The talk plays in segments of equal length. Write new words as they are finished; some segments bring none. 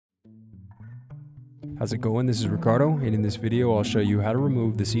How's it going? This is Ricardo, and in this video I'll show you how to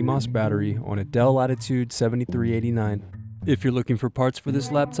remove the CMOS battery on a Dell Latitude 7389. If you're looking for parts for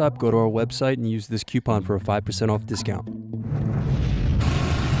this laptop, go to our website and use this coupon for a 5% off discount.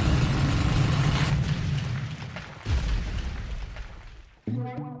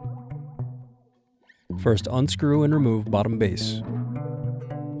 First, unscrew and remove bottom base.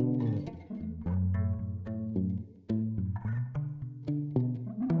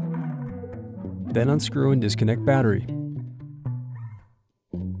 Then unscrew and disconnect battery.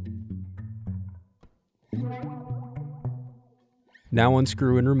 Now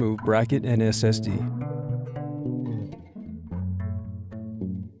unscrew and remove bracket and SSD.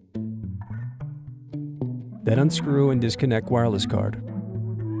 Then unscrew and disconnect wireless card.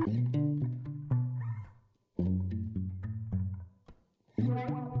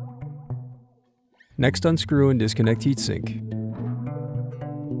 Next, unscrew and disconnect heatsink.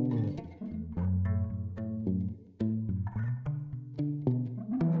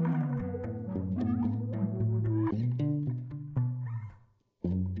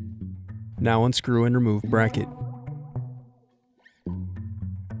 Now unscrew and remove bracket.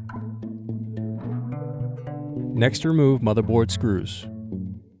 Next, remove motherboard screws.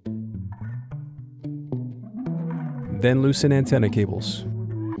 Then loosen antenna cables.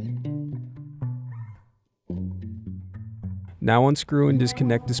 Now unscrew and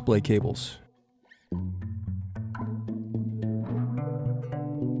disconnect display cables.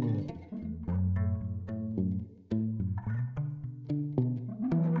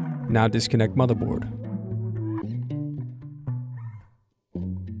 Now disconnect motherboard.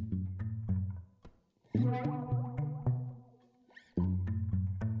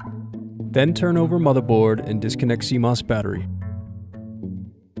 Then turn over motherboard and disconnect CMOS battery.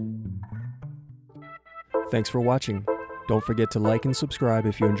 Thanks for watching. Don't forget to like and subscribe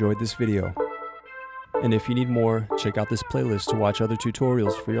if you enjoyed this video. And if you need more, check out this playlist to watch other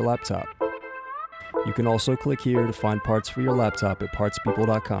tutorials for your laptop. You can also click here to find parts for your laptop at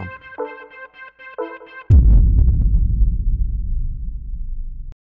partspeople.com.